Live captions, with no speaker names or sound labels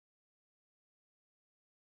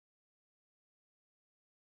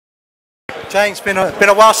Jane, it's been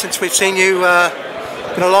a while since we've seen you.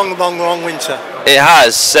 Been a long winter. It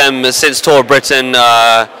has since Tour of Britain.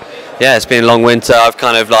 Yeah, it's been a long winter. I've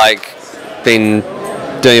kind of been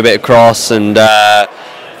doing a bit of cross and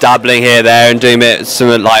dabbling here, there, and doing some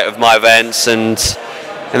of my events, and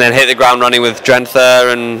then hit the ground running with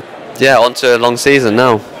Drenthe, and yeah, on to a long season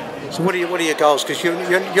now. So what are your goals? Because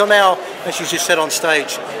you're now, as you just said on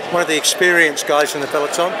stage, one of the experienced guys in the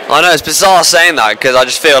peloton. I know, it's bizarre saying that because I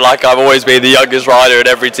just feel like I've always been the youngest rider in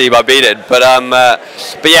every team I've been in. But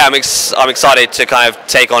yeah, I'm excited to kind of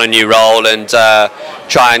take on a new role and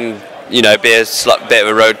try and be a bit of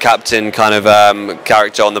a road captain kind of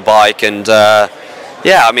character on the bike, and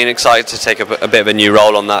yeah, I mean, excited to take a bit of a new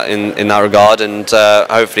role on that in that regard, and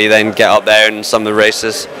hopefully then get up there in some of the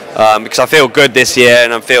races, because I feel good this year,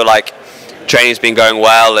 and I feel like training's been going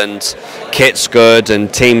well, and kit's good,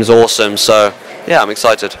 and team's awesome. So yeah, I'm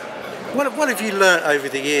excited. What have you learnt over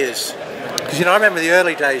the years? Because I remember the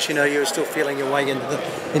early days. You were still feeling your way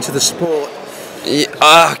into the sport.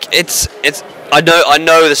 I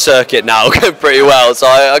know the circuit now pretty well, so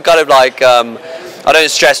I kind of I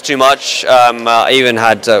don't stress too much. I even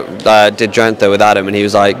did Drenthe with Adam, and he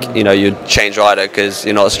was like, you change rider because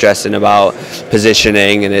you're not stressing about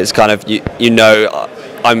positioning, and it's kind of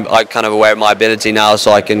I'm kind of aware of my ability now,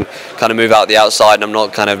 so I can kind of move out the outside, and I'm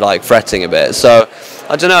not kind of fretting a bit. So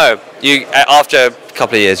I don't know. After a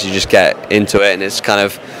couple of years, you just get into it, and it's kind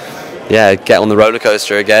of get on the roller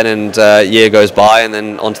coaster again, and a year goes by, and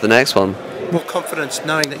then on to the next one. More confidence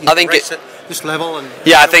knowing that you can race at this level, and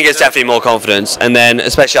I think it's definitely more confidence, and then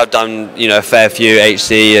especially I've done a fair few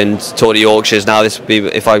HC and Tour de Yorkshires now. This would be,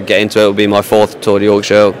 if I get into it, will be my 4th Tour de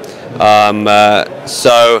Yorkshire.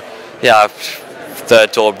 So yeah,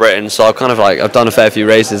 3rd Tour of Britain. So I've done a fair few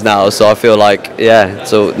races now. So I feel like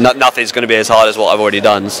so nothing's going to be as hard as what I've already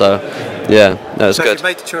done. So yeah, no, it's good. So if you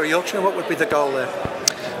made the Tour of Yorkshire, what would be the goal there?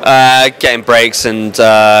 Getting breaks and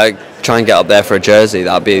try and get up there for a jersey.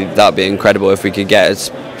 That'd be incredible if we could get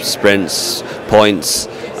sprints, points,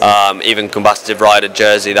 even combative rider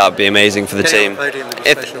jersey. That'd be amazing for the team.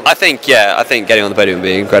 I think getting on the podium would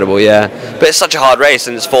be incredible. Yeah, but it's such a hard race,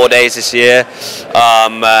 and it's 4 days this year.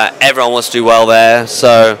 Everyone wants to do well there,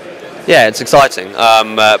 so yeah, it's exciting.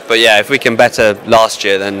 But yeah, if we can better last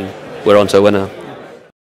year, then we're on to a winner.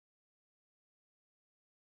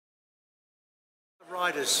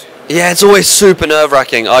 Yeah, it's always super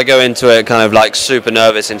nerve-wracking. I go into it kind of super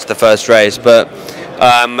nervous into the first race, but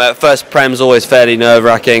first prem's always fairly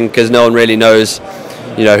nerve-wracking because no one really knows,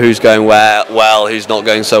 who's going well, who's not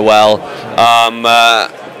going so well.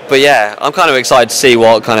 But yeah, I'm kind of excited to see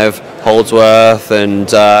what kind of Holdsworth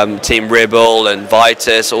and Team Ribble and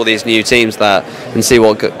Vitus, all these new teams and see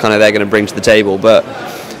what kind of they're going to bring to the table. But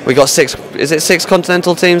we got 6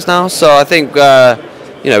 continental teams now, so I think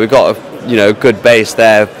we've got a good base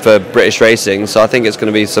there for British racing, so I think it's going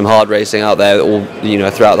to be some hard racing out there all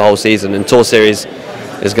throughout the whole season, and Tour Series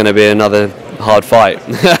is going to be another hard fight.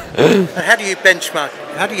 And how do you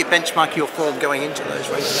benchmark your form going into those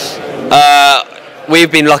races?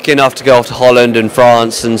 We've been lucky enough to go off to Holland and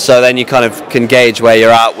France, and so then you kind of can gauge where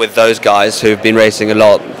you're at with those guys who've been racing a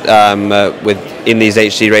lot in these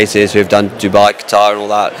HC races, who've done Dubai, Qatar and all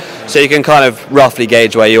that, so you can kind of roughly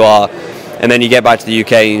gauge where you are. And then you get back to the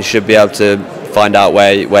UK and you should be able to find out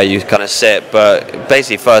where you kind of sit. But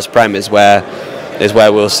basically, first prem is where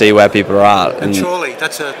we'll see where people are at. And Chorley,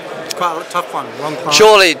 it's quite a tough one. Long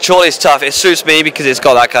climb. Chorley's tough. It suits me because it's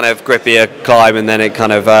got that kind of grippier climb, and then it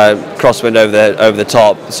kind of crosswind over the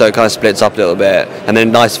top, so it kind of splits up a little bit. And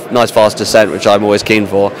then nice fast descent, which I'm always keen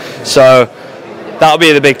for. So that'll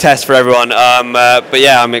be the big test for everyone. But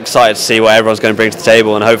yeah, I'm excited to see what everyone's going to bring to the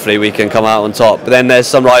table, and hopefully we can come out on top. But then there's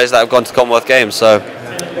some riders that have gone to Commonwealth Games, so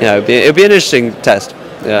it'll be an interesting test.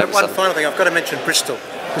 Yeah. One final thing, I've got to mention Bristol,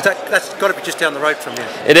 because that's got to be just down the road from you.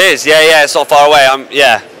 It is, yeah, it's not far away.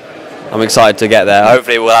 I'm excited to get there.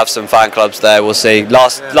 Hopefully we'll have some fan clubs there. We'll see.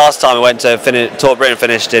 Last time I went to Tour of Britain,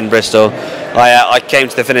 finished in Bristol. I came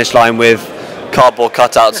to the finish line with cardboard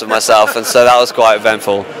cutouts of myself, and so that was quite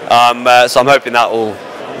eventful. So I'm hoping that will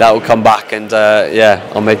come back, and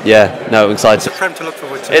I'm excited. It's a prem to look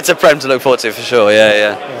forward to. It's a prem to look forward to for sure.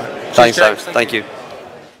 Yeah. Right. Thanks, James. Thank you.